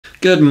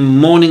Good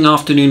morning,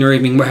 afternoon or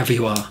evening, wherever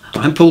you are.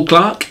 I'm Paul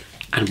Clark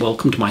and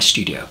welcome to my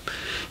studio.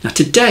 Now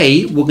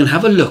today we're going to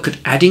have a look at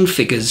adding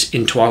figures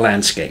into our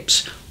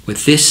landscapes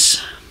with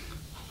this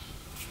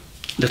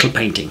little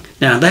painting.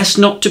 Now that's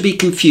not to be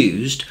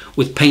confused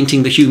with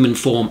painting the human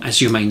form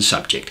as your main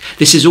subject.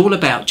 This is all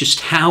about just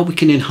how we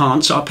can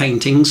enhance our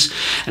paintings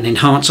and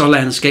enhance our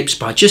landscapes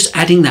by just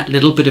adding that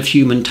little bit of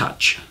human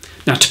touch.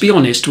 Now to be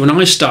honest, when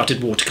I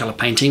started watercolour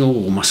painting,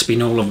 must have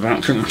been all of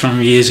about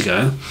 20 years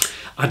ago,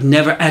 I'd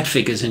never add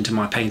figures into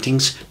my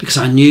paintings because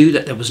I knew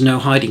that there was no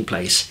hiding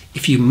place.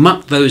 If you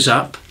muck those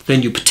up,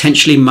 then you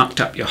potentially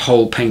mucked up your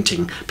whole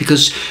painting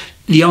because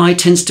the eye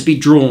tends to be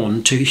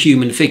drawn to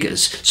human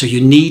figures, so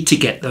you need to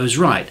get those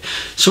right.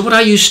 So what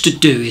I used to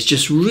do is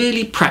just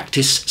really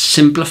practice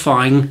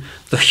simplifying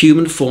the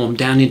human form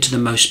down into the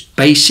most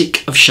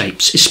basic of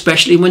shapes,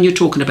 especially when you're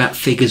talking about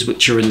figures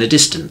which are in the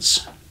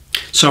distance.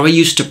 So I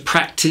used to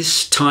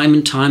practice time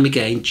and time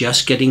again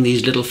just getting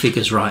these little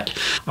figures right.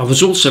 I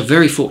was also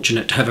very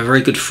fortunate to have a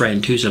very good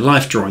friend who's a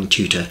life drawing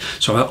tutor,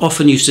 so I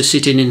often used to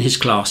sit in his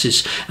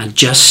classes and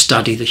just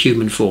study the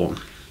human form.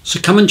 So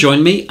come and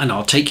join me and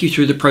I'll take you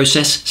through the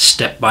process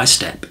step by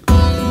step.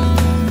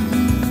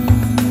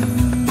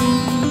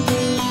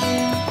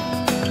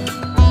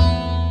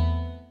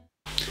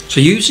 So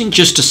using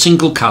just a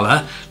single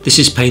colour, this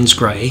is Payne's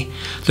Grey,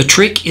 the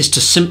trick is to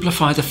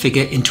simplify the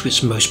figure into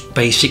its most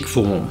basic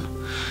form.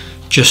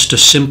 Just a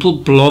simple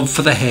blob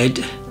for the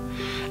head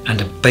and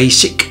a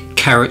basic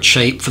carrot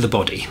shape for the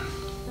body.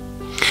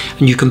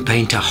 And you can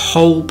paint a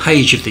whole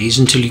page of these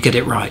until you get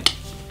it right.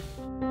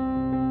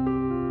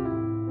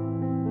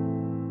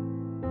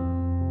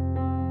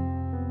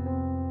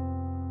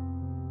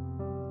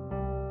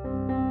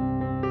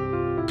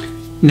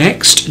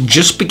 Next,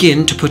 just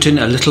begin to put in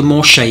a little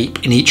more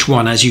shape in each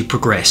one as you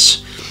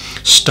progress.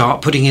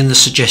 Start putting in the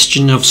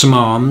suggestion of some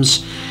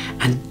arms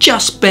and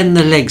just bend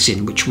the legs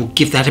in, which will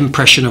give that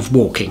impression of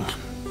walking.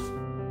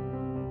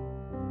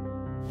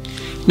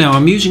 Now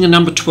I'm using a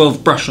number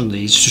 12 brush on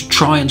these to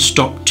try and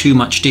stop too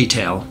much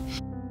detail.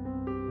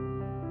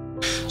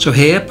 So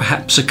here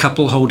perhaps a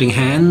couple holding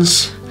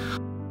hands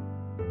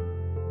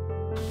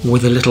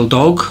with a little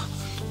dog,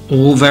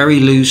 all very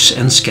loose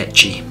and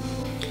sketchy.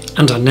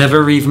 And I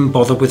never even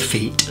bother with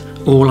feet,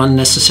 all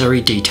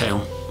unnecessary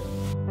detail.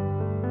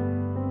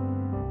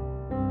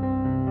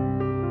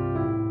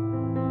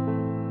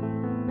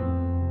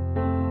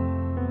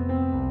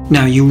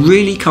 Now you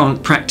really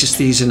can't practice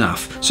these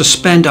enough, so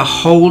spend a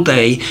whole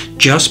day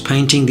just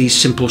painting these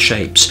simple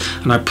shapes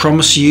and I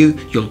promise you,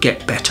 you'll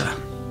get better.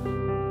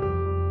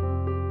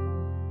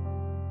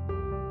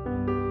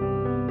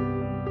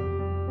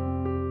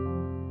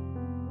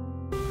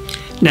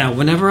 Now,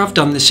 whenever I've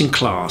done this in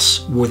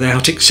class,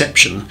 without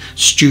exception,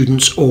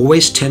 students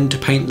always tend to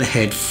paint the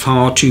head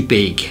far too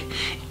big,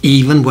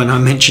 even when I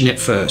mention it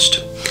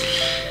first.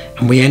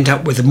 And we end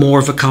up with more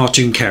of a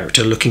cartoon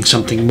character looking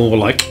something more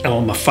like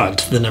Elmer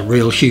Fudd than a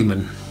real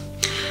human.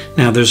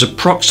 Now, there's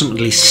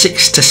approximately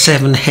 6 to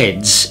 7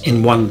 heads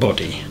in one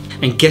body,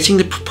 and getting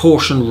the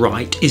proportion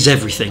right is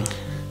everything.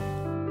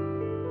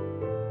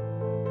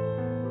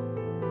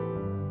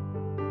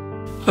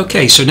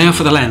 Okay, so now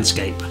for the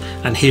landscape.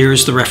 And here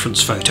is the reference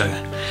photo.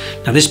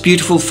 Now this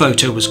beautiful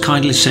photo was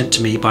kindly sent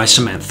to me by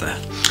Samantha,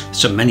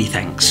 so many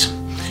thanks.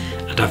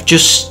 And I've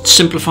just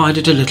simplified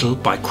it a little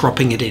by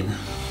cropping it in.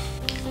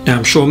 Now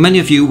I'm sure many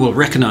of you will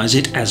recognise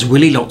it as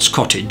Willie Lott's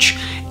cottage,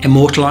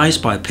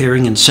 immortalised by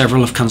appearing in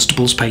several of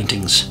Constable's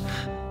paintings.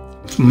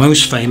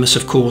 Most famous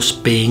of course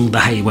being the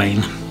Hay Wain.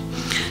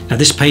 Now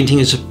this painting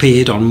has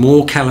appeared on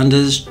more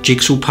calendars,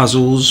 jigsaw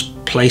puzzles,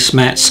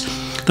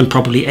 placemats than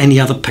probably any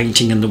other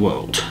painting in the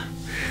world.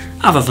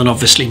 Other than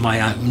obviously my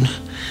own,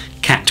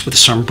 Cat with a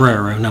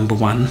Sombrero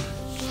 #1.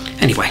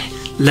 Anyway,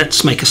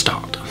 let's make a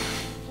start.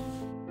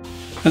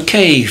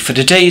 Okay, for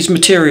today's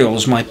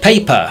materials, my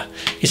paper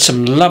is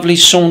some lovely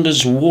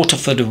Saunders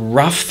Waterford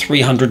Rough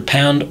 300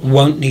 pound,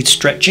 won't need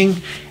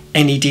stretching,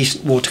 any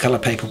decent watercolour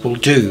paper will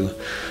do.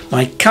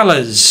 My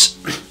colours,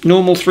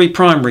 normal 3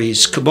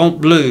 primaries,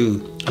 cobalt blue,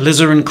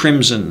 alizarin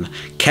crimson,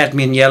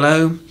 cadmium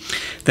yellow,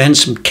 then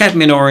some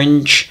cadmium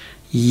orange,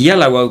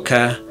 yellow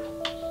ochre,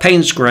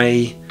 Payne's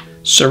Grey,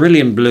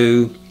 cerulean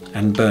blue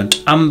and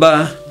burnt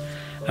umber,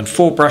 and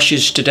 4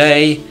 brushes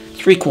today,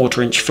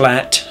 3/4 inch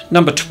flat,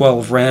 number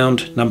 12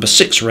 round, number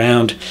 6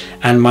 round,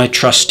 and my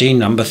trusty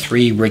number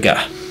 3 rigger.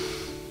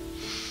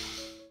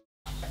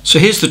 So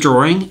here's the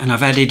drawing, and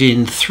I've added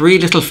in 3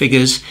 little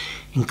figures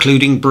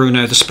including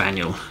Bruno the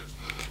Spaniel.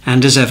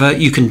 And as ever,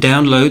 you can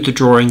download the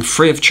drawing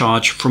free of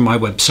charge from my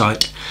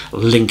website,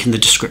 link in the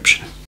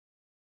description.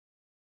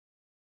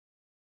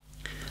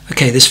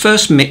 Okay, this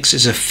first mix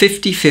is a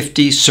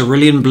 50-50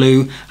 cerulean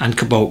blue and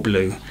cobalt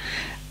blue,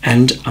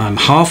 and I'm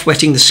half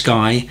wetting the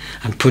sky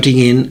and putting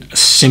in a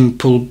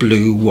simple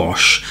blue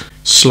wash,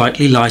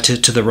 slightly lighter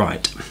to the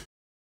right.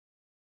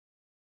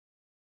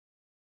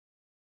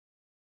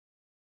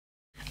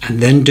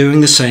 And then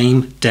doing the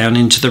same down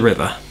into the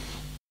river.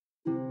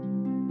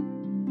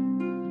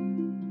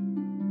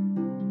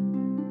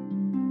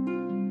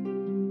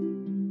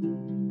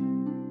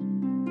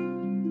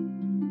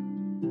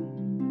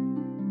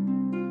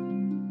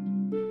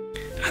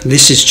 And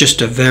this is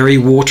just a very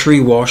watery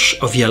wash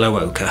of yellow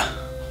ochre.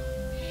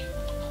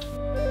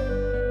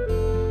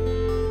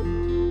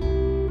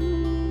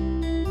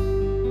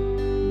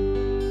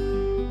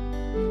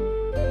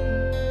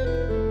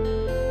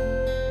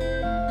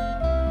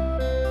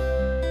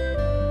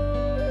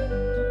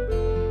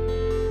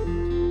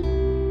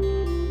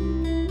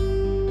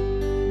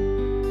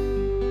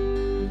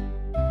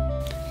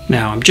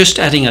 Now I'm just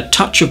adding a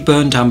touch of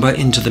burnt umber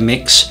into the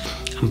mix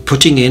and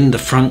putting in the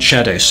front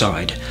shadow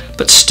side,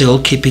 but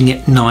still keeping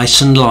it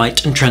nice and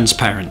light and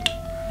transparent.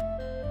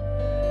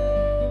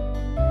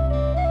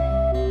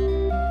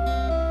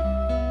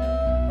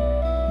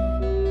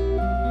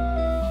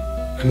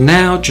 And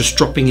now just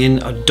dropping in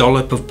a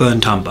dollop of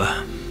burnt umber.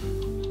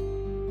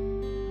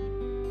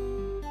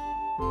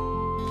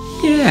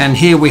 Yeah, and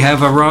here we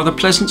have a rather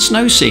pleasant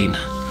snow scene.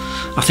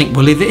 I think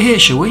we'll leave it here,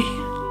 shall we?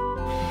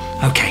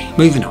 Okay,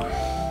 moving on.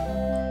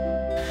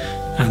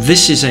 And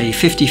this is a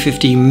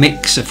 50-50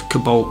 mix of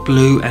cobalt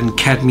blue and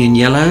cadmium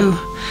yellow,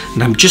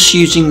 and I'm just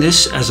using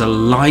this as a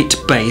light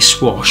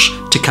base wash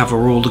to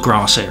cover all the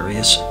grass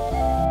areas.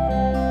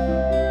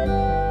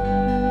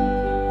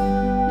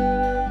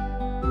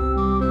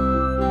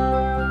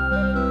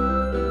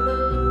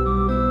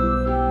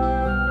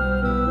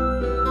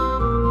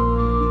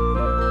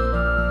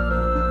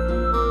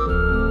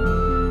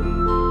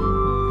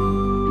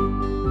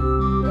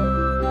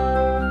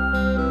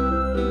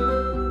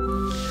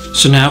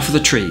 So now for the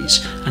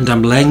trees, and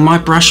I'm laying my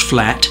brush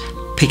flat,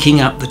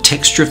 picking up the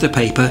texture of the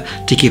paper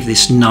to give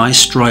this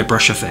nice dry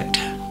brush effect.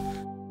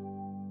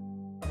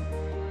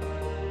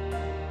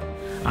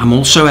 I'm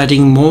also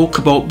adding more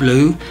cobalt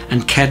blue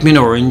and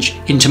cadmium orange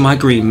into my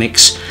green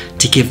mix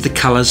to give the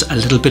colours a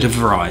little bit of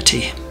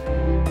variety.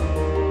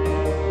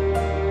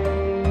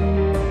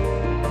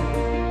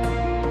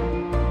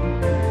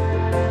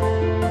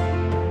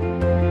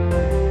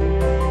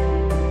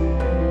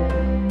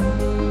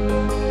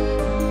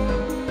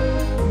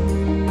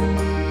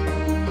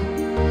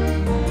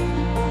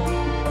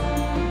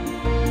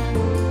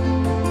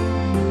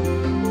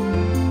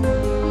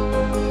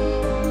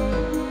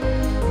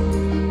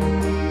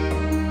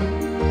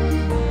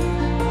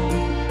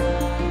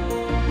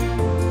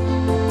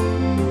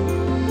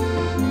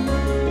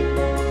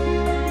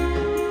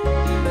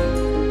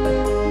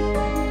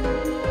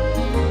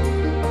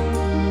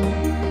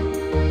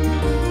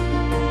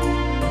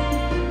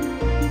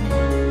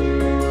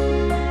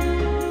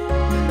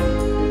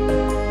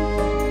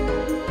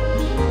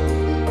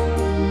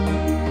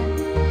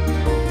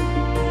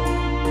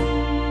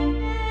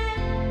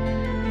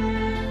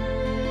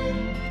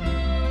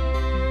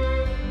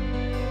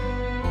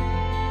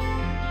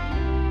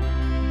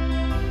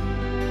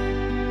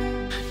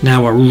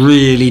 Now a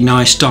really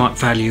nice dark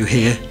value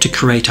here to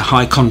create a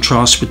high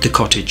contrast with the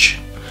cottage.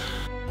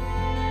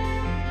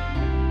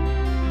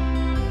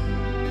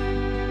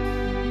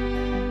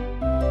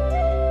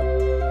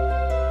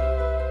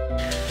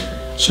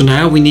 So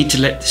now we need to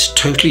let this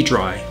totally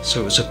dry,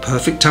 so it's a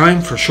perfect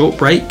time for a short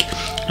break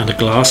and a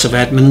glass of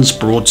Adman's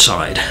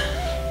Broadside.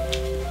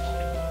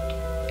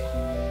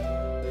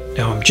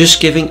 Now I'm just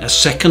giving a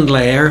second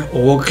layer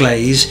or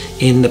glaze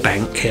in the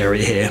bank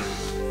area here.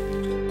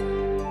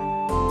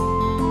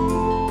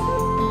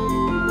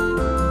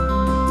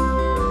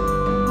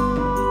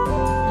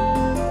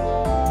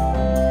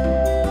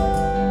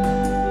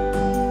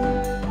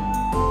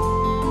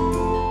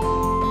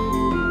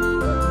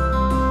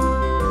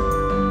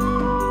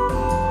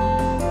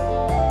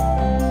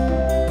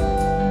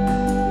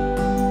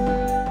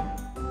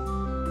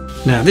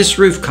 Now this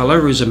roof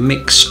colour is a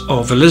mix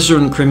of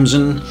alizarin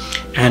crimson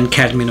and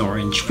cadmium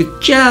orange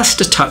with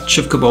just a touch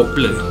of cobalt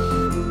blue.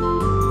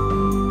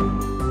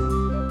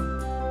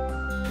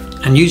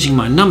 And using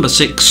my number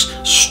 6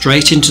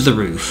 straight into the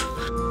roof.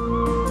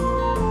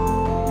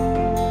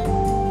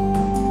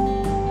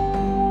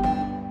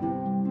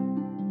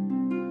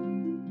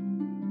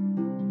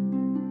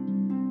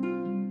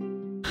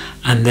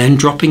 And then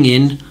dropping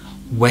in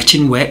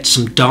wet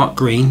some dark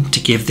green to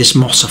give this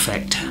moss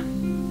effect.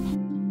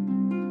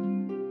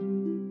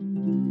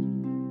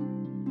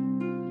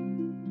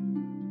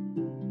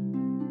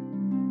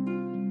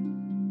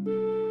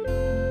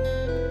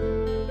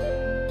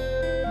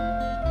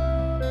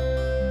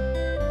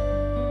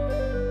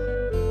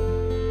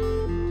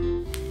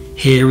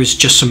 Here is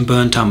just some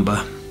burnt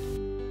umber.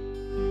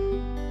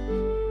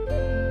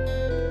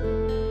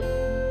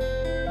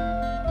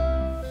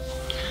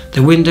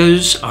 The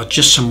windows are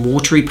just some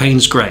watery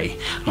Payne's grey,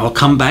 and I'll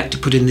come back to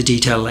put in the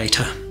detail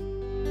later.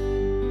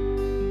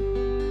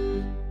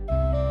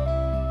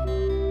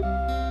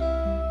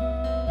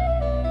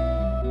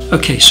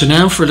 Okay, so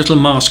now for a little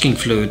masking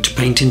fluid to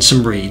paint in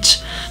some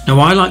reeds. Now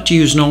I like to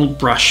use an old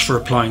brush for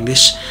applying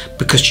this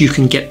because you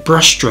can get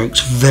brush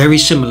strokes very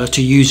similar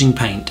to using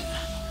paint.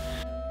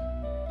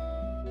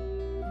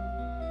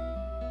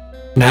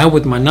 Now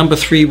with my number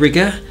 3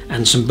 rigger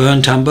and some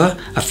burnt umber,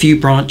 a few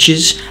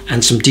branches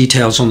and some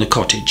details on the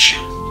cottage.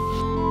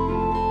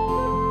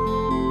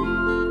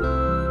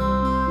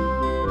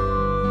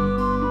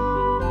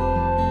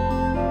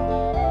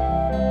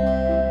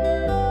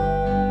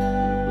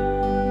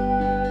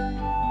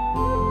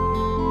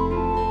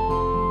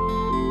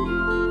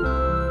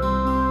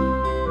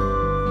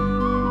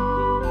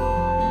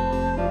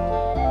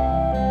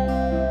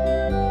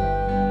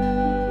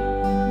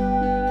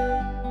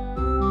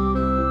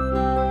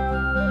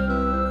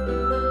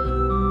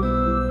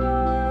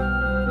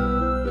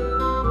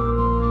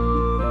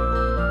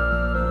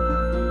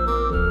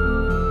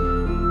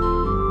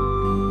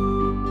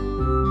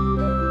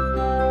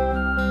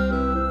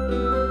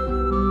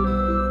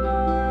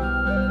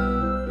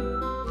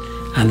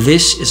 and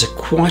this is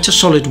quite a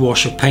solid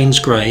wash of Payne's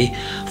Grey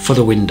for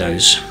the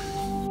windows.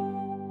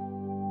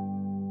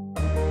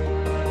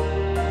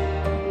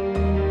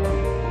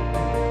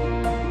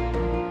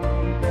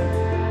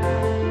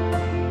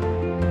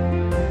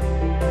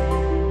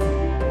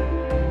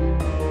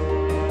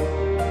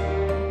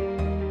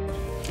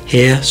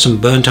 Here some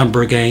burnt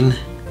umber again.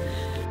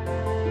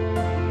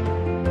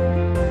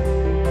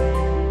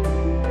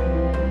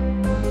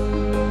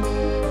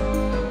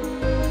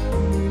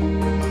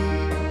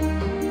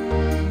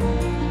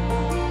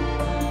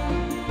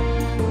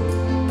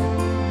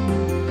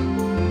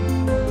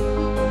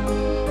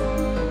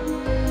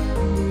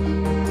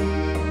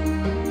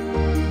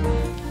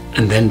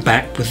 And then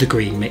back with the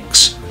green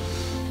mix.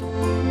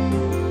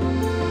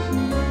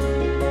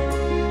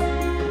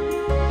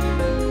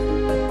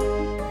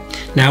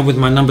 Now with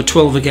my number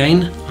 12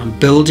 again, I'm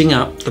building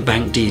up the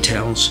bank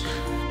details.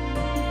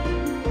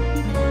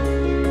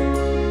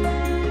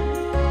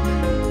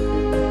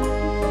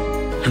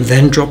 And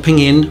then dropping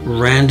in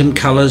random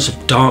colours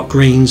of dark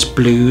greens,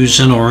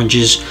 blues and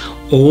oranges,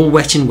 all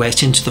wet in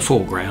wet into the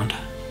foreground.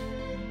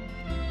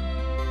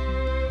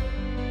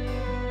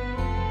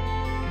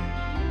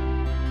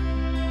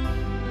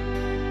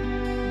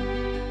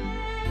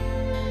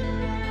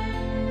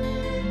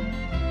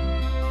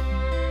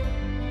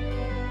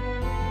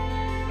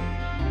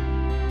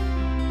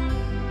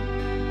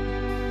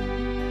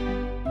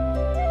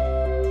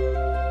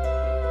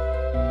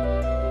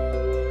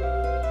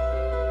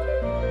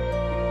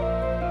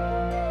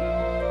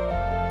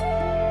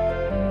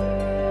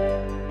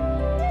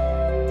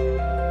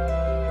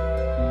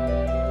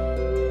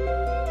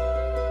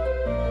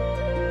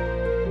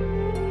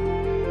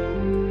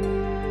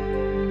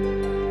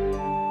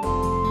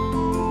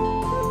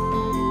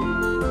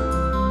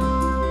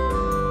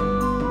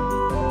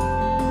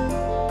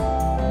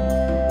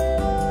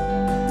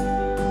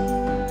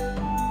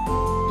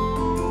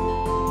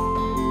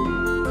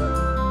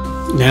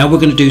 Now we're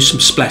going to do some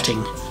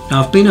splatting.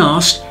 Now I've been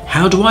asked,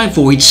 how do I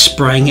avoid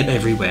spraying it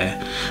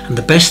everywhere? And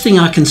the best thing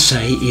I can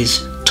say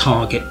is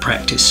target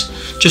practice.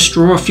 Just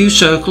draw a few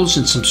circles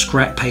in some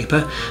scrap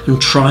paper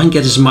and try and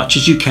get as much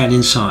as you can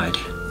inside.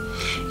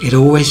 It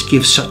always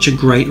gives such a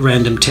great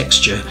random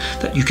texture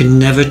that you can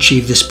never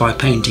achieve this by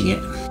painting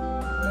it.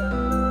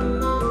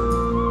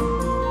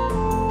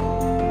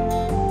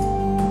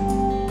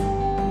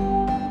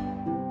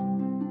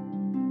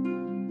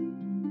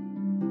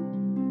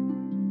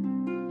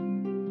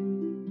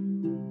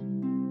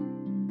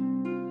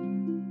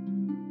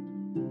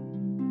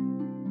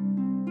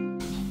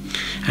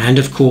 And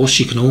of course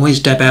you can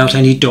always dab out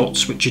any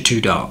dots which are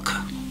too dark.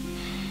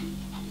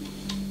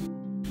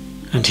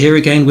 And here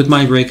again with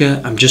my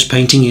rigger, I'm just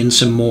painting in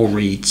some more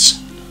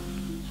reeds.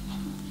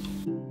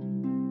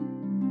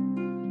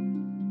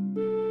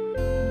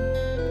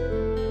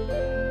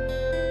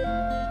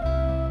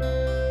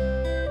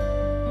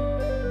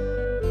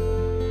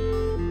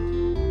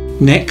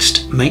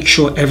 Next, make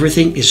sure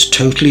everything is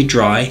totally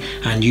dry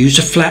and use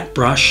a flat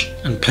brush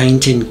and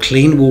paint in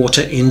clean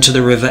water into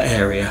the river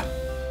area.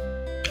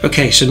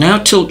 Okay, so now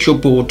tilt your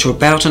board to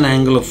about an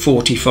angle of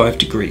 45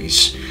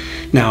 degrees.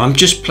 Now I'm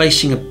just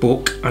placing a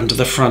book under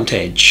the front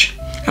edge.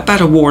 About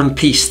a War and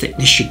Peace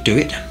thickness should do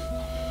it.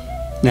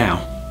 Now,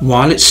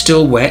 while it's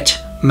still wet,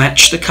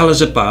 match the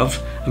colours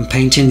above and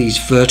paint in these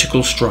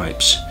vertical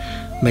stripes,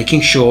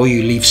 making sure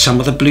you leave some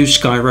of the blue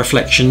sky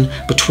reflection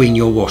between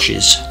your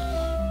washes.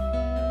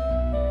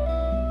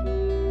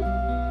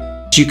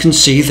 As you can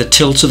see, the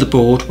tilt of the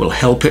board will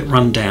help it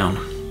run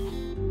down.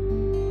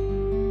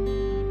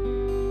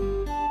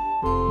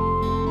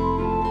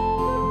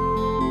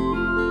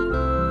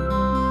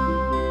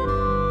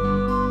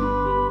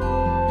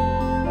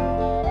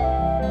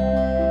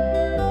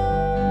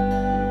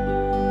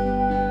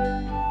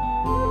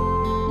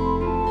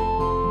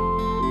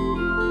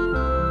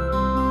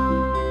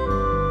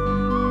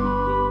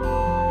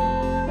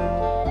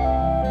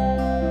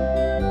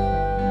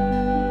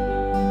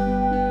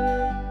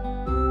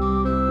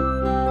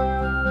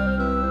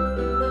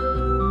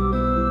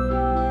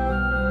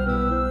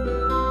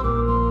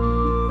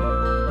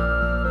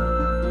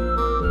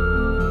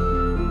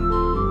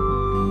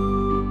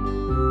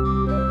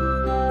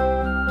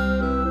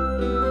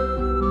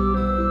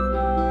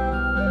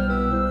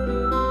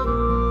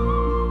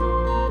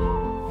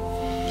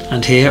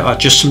 And here are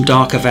just some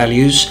darker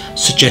values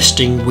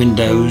suggesting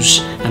windows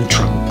and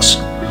trunks.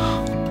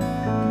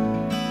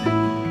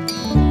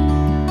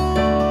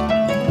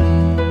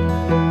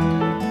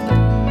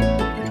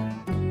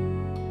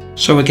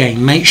 So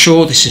again, make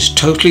sure this is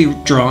totally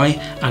dry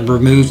and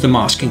remove the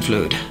masking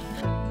fluid.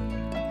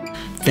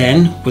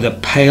 Then, with a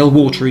pale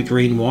watery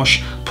green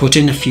wash, put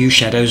in a few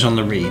shadows on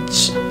the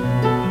reeds.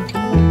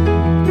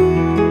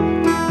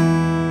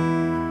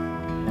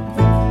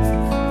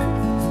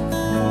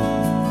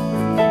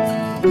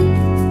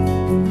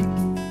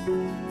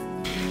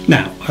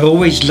 Now, I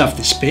always love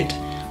this bit.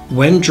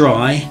 When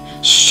dry,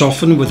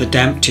 soften with a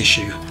damp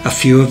tissue a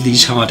few of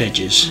these hard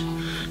edges.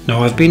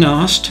 Now I've been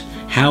asked,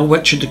 how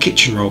wet should the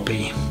kitchen roll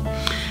be?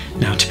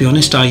 Now, to be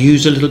honest, I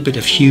use a little bit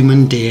of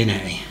human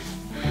DNA.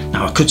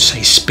 Now, I could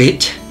say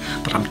spit,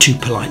 but I'm too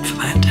polite for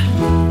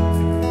that.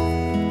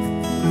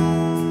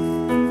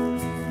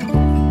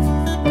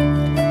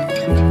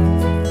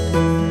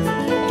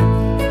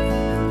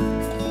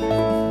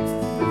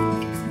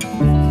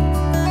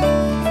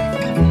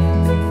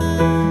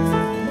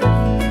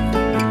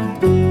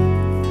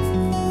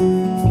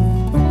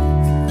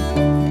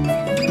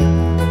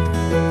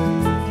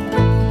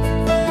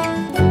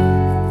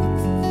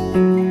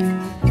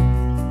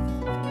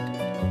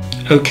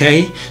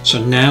 Okay,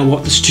 so now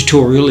what this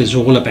tutorial is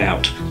all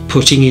about,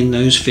 putting in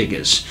those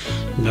figures.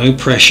 No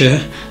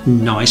pressure,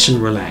 nice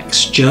and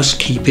relaxed, just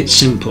keep it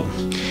simple.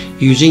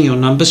 Using your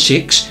number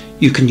 6,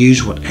 you can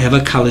use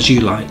whatever colours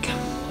you like.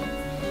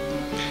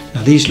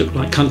 Now these look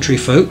like country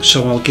folk,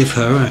 so I'll give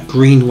her a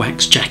green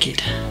wax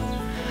jacket.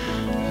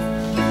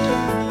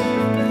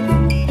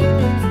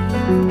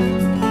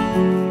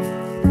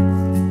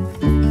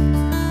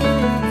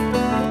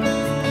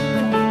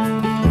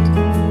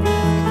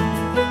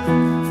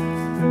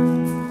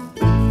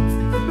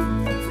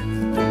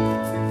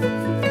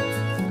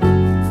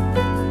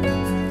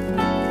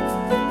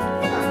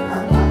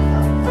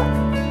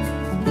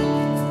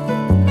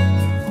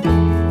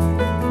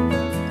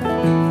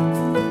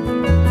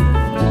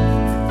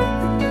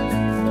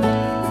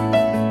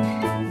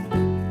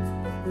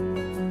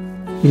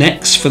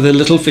 Next, for the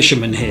little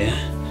fisherman here.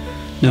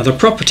 Now the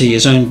property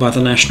is owned by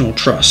the National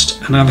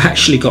Trust, and I've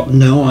actually got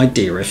no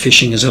idea if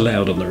fishing is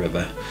allowed on the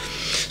river.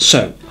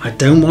 So I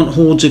don't want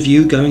hordes of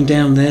you going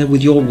down there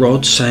with your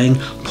rods saying,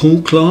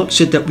 "Paul Clark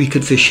said that we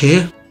could fish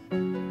here."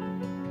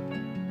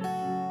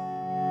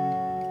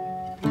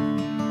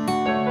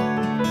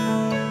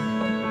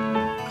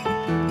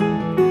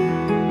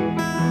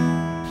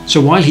 So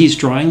while he's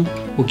drying,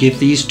 we'll give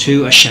these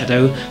two a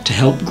shadow to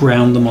help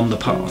ground them on the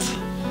path.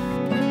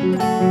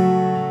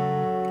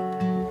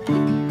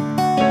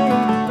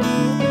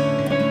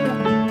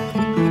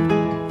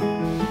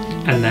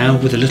 And now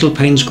with a little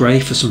Payne's Grey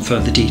for some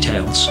further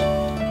details.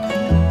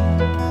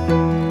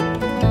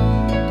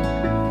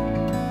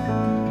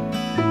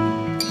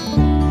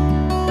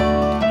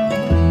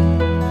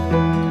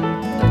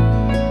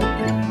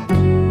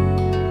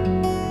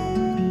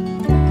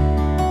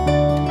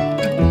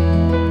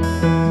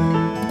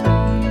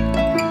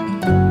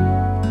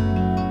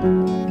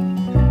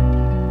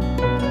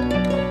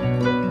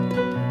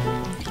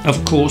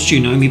 Of course, you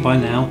know me by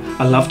now,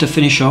 I love to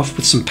finish off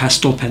with some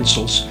pastel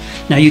pencils.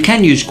 Now you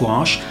can use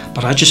gouache,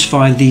 but I just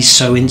find these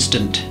so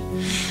instant.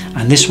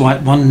 And this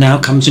white one now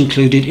comes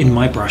included in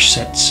my brush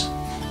sets.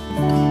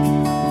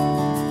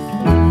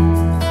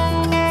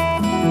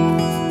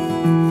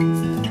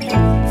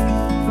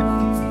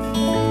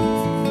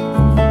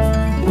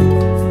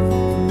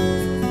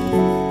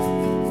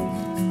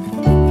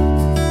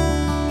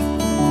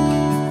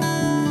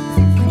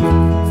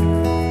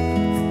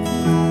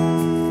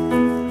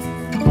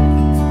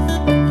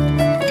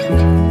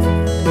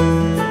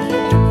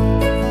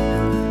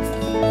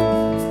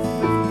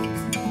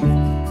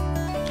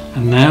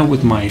 Now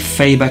with my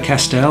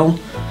Faber-Castell,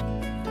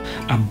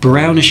 a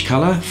brownish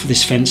colour for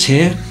this fence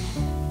here.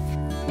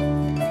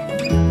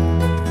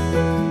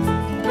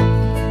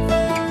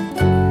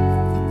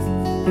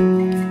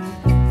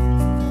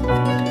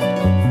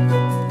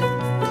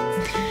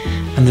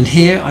 And then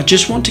here I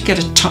just want to get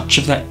a touch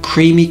of that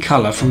creamy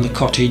colour from the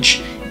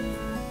cottage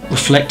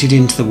reflected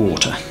into the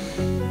water.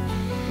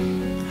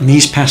 And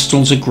these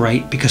pastels are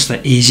great because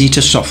they're easy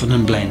to soften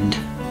and blend.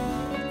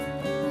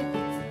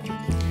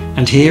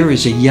 And here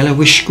is a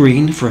yellowish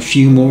green for a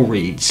few more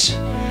reeds.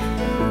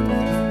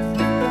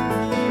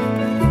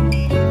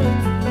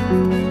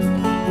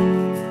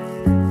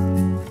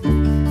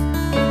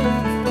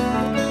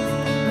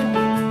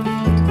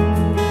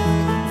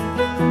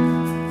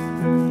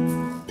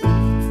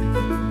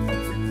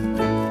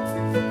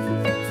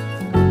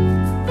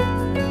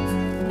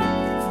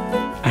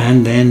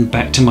 And then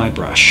back to my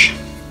brush.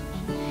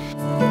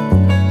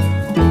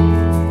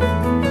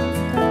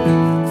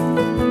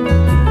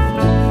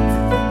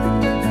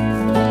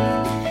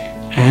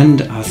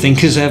 And I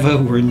think as ever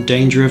we're in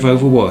danger of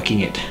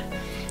overworking it.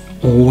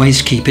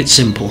 Always keep it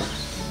simple.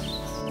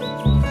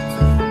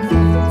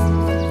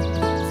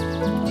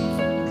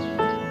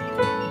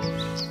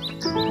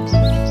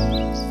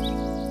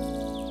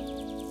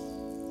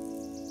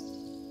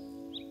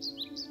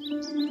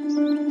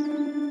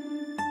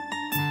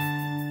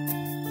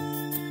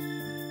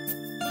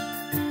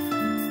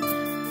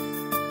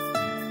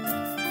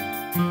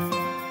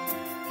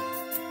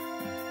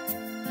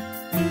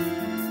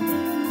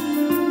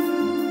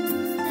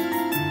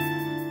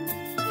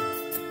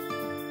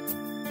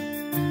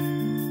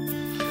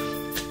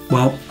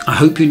 Well, I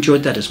hope you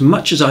enjoyed that as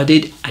much as I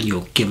did, and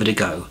you'll give it a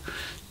go.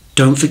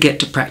 Don't forget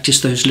to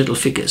practice those little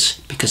figures,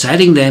 because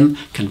adding them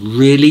can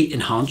really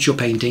enhance your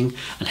painting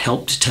and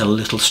help to tell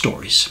little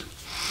stories.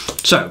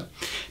 So,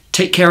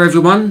 take care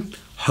everyone.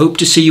 Hope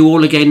to see you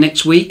all again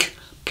next week.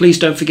 Please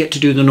don't forget to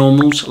do the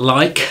normals,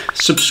 like,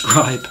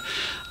 subscribe,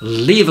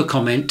 leave a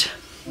comment.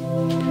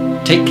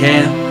 Take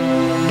care.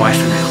 Bye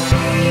for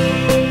now.